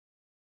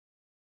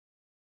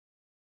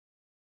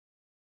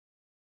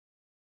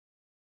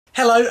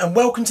Hello and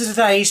welcome to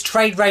today's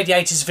Trade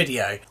Radiators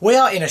video. We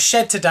are in a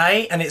shed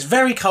today and it's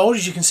very cold,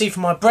 as you can see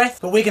from my breath,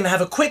 but we're going to have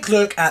a quick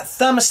look at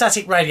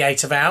thermostatic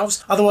radiator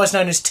valves, otherwise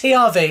known as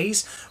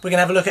TRVs. We're going to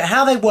have a look at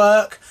how they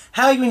work,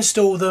 how you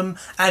install them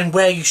and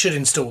where you should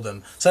install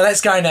them. So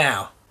let's go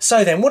now.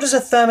 So then, what does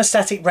a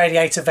thermostatic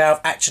radiator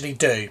valve actually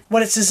do?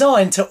 Well, it's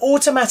designed to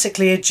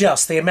automatically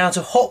adjust the amount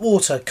of hot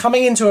water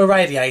coming into a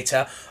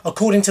radiator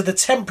according to the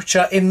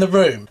temperature in the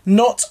room,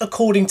 not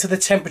according to the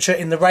temperature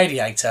in the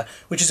radiator,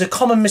 which is a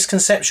common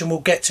misconception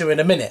we'll get to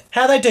in a minute.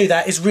 How they do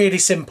that is really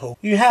simple.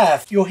 You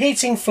have your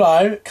heating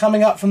flow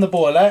coming up from the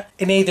boiler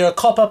in either a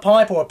copper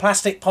pipe or a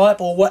plastic pipe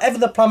or whatever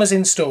the plumber's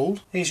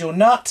installed. Here's your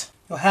nut.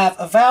 You'll have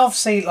a valve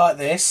seat like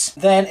this,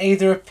 then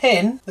either a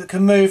pin that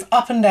can move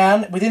up and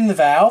down within the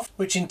valve,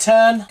 which in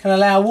turn can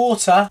allow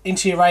water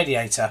into your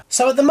radiator.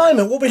 So at the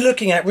moment what we're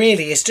looking at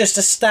really is just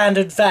a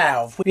standard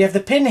valve. We have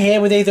the pin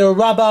here with either a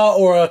rubber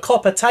or a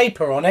copper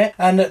taper on it,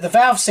 and at the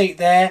valve seat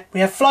there we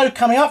have flow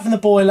coming up from the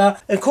boiler.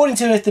 According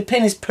to if the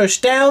pin is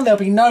pushed down, there'll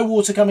be no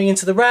water coming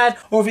into the rad,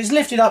 or if it's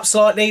lifted up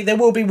slightly there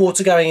will be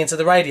water going into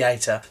the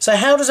radiator. So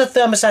how does a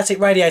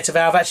thermostatic radiator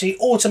valve actually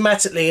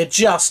automatically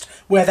adjust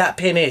where that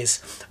pin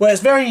is? Well,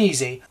 it's very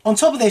easy. On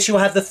top of this you'll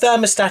have the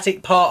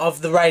thermostatic part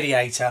of the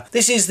radiator.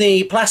 This is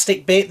the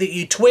plastic bit that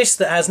you twist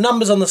that has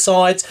numbers on the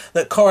sides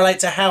that correlate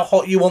to how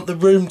hot you want the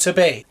room to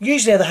be.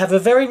 Usually they have a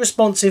very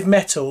responsive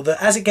metal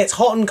that as it gets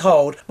hot and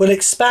cold will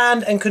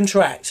expand and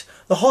contract.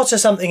 The hotter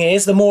something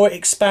is, the more it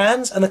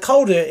expands, and the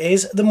colder it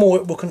is, the more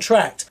it will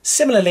contract.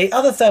 Similarly,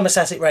 other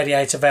thermostatic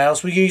radiator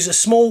valves will use a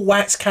small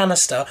wax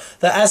canister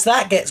that as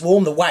that gets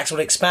warm, the wax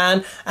will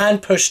expand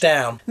and push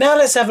down. Now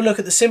let's have a look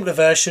at the simpler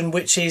version,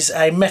 which is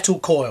a metal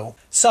coil.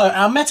 So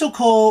our metal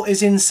coil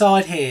is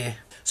inside here.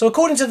 So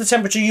according to the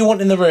temperature you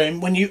want in the room,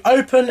 when you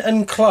open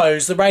and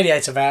close the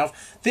radiator valve,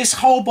 this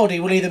whole body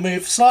will either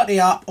move slightly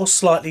up or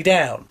slightly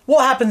down.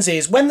 What happens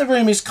is, when the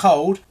room is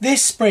cold,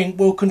 this spring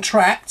will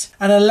contract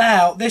and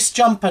allow this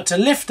jumper to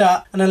lift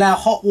up and allow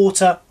hot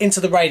water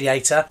into the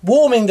radiator,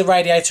 warming the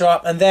radiator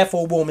up and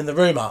therefore warming the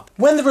room up.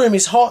 When the room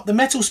is hot, the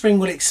metal spring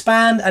will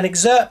expand and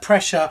exert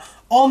pressure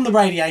on the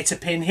radiator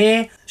pin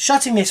here,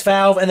 shutting this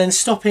valve and then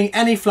stopping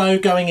any flow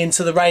going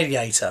into the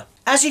radiator.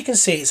 As you can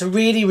see, it's a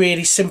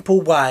really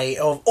simple way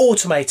of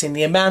automating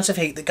the amount of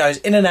heat that goes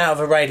in and out of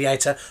a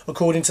radiator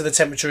according to the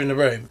temperature in the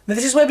room. Now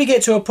this is where we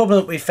get to a problem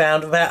that we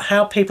found about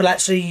how people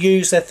actually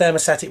use their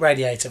thermostatic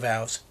radiator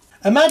valves.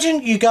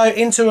 Imagine you go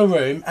into a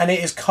room and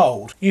it is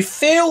cold. You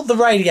feel the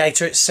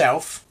radiator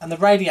itself and the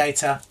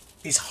radiator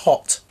is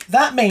hot.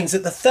 That means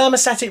that the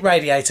thermostatic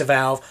radiator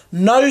valve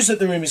knows that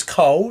the room is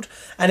cold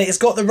and it has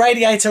got the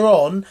radiator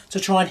on to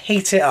try and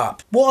heat it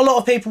up. What a lot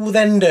of people will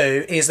then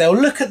do is they'll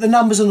look at the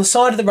numbers on the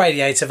side of the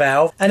radiator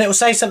valve and it will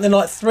say something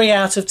like 3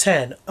 out of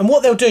 10. And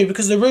what they'll do,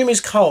 because the room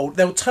is cold,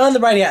 they'll turn the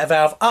radiator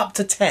valve up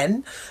to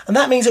 10 and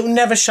that means it will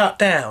never shut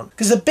down.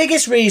 Because the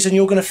biggest reason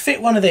you're going to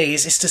fit one of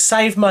these is to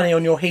save money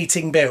on your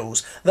heating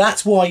bills.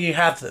 That's why you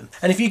have them.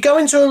 And if you go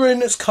into a room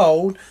that's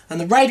cold and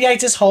the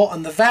radiator's hot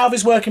and the valve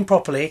is working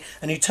properly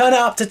and you turn it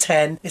up to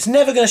 10, it's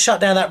never going to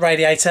shut down that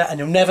radiator and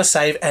you'll never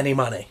save any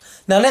money.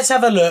 Now let's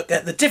have a look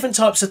at the different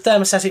types of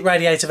thermostatic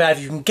radiator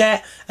valve you can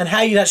get and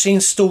how you'd actually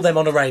install them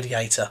on a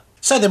radiator.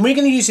 So then we're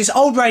going to use this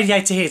old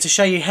radiator here to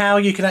show you how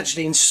you can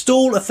actually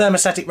install a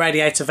thermostatic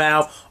radiator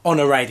valve on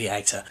a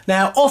radiator.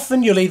 Now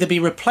often you'll either be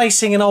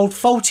replacing an old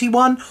faulty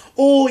one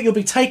or you'll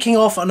be taking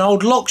off an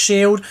old lock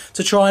shield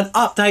to try and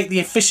update the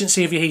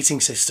efficiency of your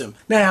heating system.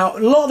 Now a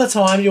lot of the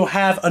time you'll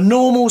have a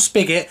normal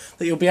spigot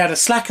that you'll be able to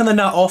slacken the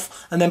nut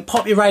off and then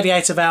pop your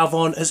radiator valve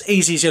on as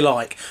easy as you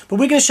like. But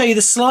we're going to show you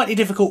the slightly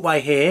difficult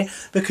way here,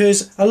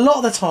 because a lot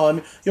of the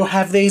time you'll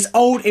have these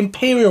old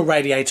Imperial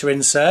radiator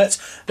inserts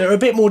that are a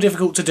bit more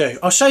difficult to do.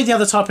 I'll show you the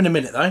other type in a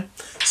minute though.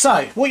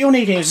 So what you'll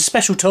need here is a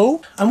special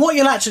tool, and what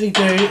you'll actually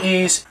do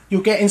is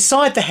you'll get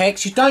inside the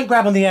hex, you don't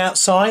grab on the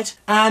outside,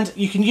 and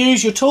you can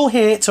use your tool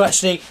here to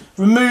actually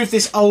remove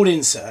this old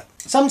insert.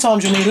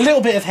 Sometimes you'll need a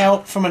little bit of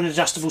help from an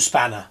adjustable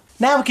spanner.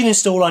 Now we can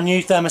install our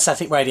new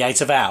thermostatic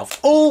radiator valve.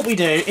 All we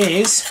do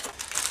is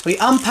we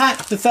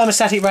unpack the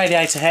thermostatic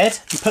radiator head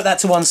and put that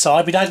to one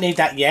side, we don't need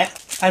that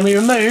yet, and we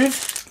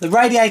remove the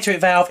radiator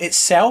valve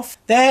itself.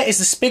 There is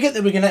the spigot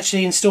that we can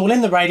actually install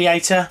in the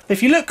radiator.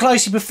 If you look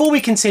closely before we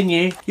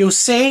continue, you'll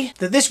see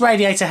that this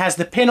radiator has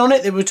the pin on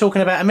it that we were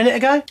talking about a minute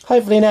ago.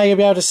 Hopefully now you'll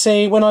be able to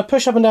see, when I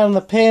push up and down on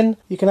the pin,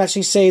 you can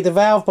actually see the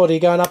valve body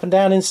going up and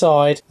down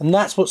inside, and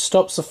that's what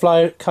stops the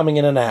flow coming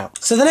in and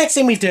out. So the next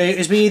thing we do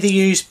is we either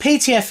use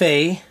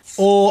PTFE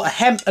or a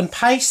hemp and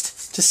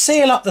paste to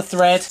seal up the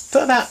thread.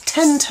 Put about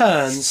 10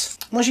 turns.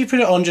 Once you put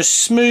it on, just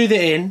smooth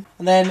it in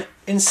and then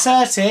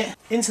insert it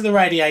into the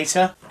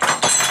radiator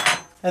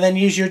and then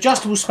use your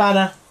adjustable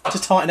spanner to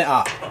tighten it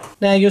up.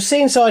 Now you'll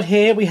see inside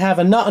here we have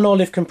a nut and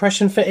olive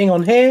compression fitting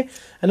on here,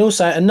 and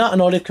also a nut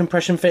and olive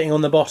compression fitting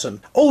on the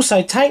bottom.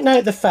 Also take note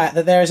of the fact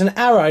that there is an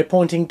arrow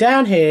pointing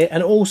down here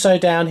and also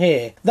down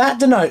here. That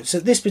denotes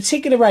that this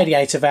particular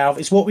radiator valve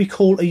is what we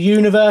call a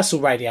universal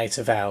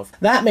radiator valve.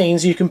 That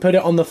means you can put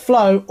it on the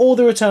flow or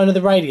the return of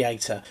the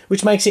radiator,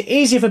 which makes it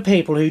easier for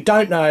people who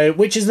don't know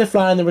which is the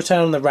flow and the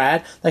return on the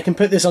rad. They can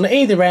put this on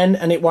either end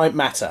and it won't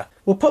matter.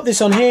 We'll put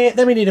this on here,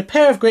 then we need a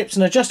pair of grips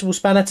and an adjustable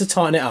spanner to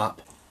tighten it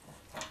up.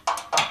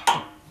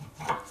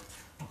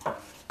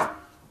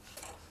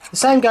 The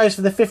same goes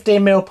for the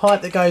 15mm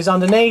pipe that goes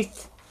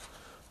underneath.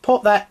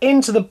 Pop that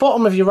into the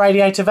bottom of your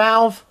radiator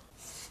valve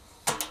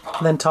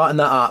and then tighten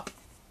that up.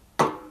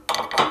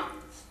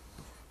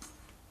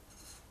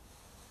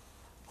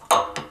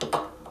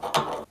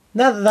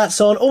 Now that that's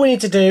on, all we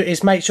need to do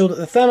is make sure that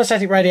the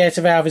thermostatic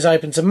radiator valve is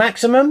open to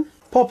maximum.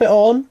 Pop it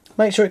on,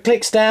 make sure it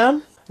clicks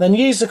down, then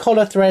use the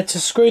collar thread to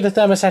screw the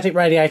thermostatic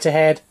radiator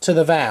head to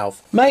the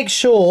valve. Make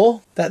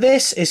sure that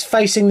this is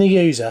facing the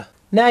user.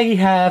 Now you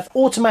have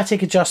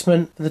automatic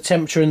adjustment of the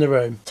temperature in the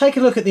room. Take a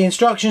look at the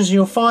instructions and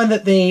you'll find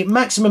that the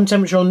maximum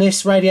temperature on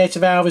this radiator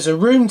valve is a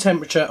room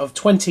temperature of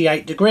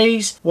 28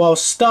 degrees, while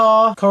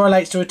star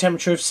correlates to a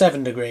temperature of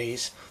 7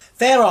 degrees.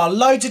 There are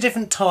loads of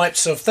different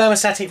types of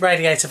thermostatic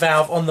radiator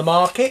valve on the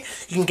market.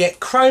 You can get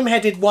chrome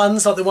headed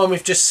ones like the one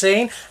we've just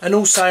seen, and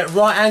also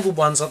right angled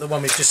ones like the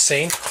one we've just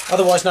seen,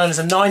 otherwise known as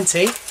a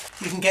 90.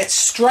 You can get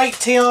straight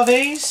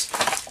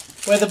TRVs,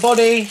 where the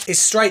body is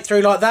straight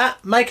through like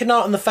that. Make a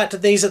note on the fact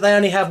of these that they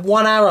only have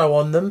one arrow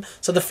on them,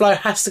 so the flow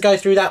has to go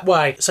through that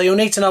way. So you'll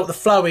need to know what the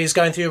flow is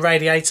going through your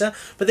radiator.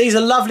 But these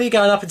are lovely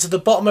going up into the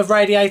bottom of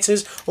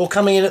radiators or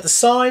coming in at the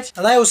side.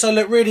 And they also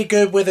look really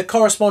good with a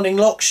corresponding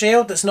lock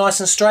shield that's nice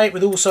and straight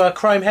with also a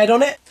chrome head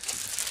on it.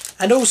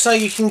 And also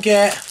you can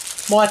get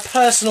my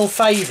personal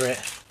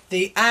favourite,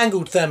 the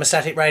angled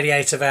thermostatic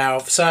radiator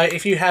valve. So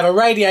if you have a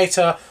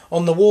radiator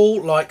on the wall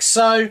like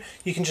so,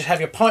 you can just have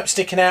your pipe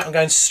sticking out and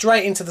going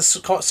straight into the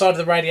side of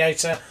the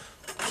radiator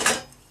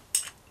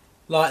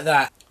like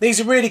that. These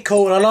are really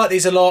cool and I like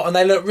these a lot, and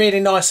they look really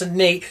nice and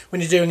neat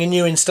when you're doing a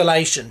new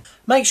installation.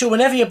 Make sure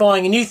whenever you're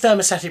buying a new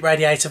thermostatic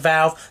radiator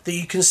valve that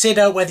you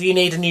consider whether you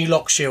need a new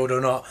lock shield or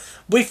not.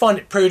 We find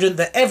it prudent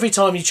that every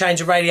time you change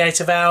a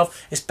radiator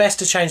valve, it's best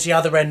to change the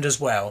other end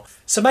as well.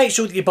 So make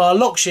sure that you buy a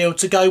lock shield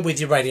to go with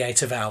your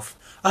radiator valve.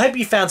 I hope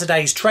you found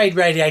today's Trade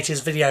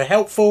Radiators video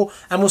helpful,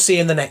 and we'll see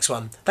you in the next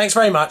one. Thanks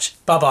very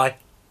much. Bye bye.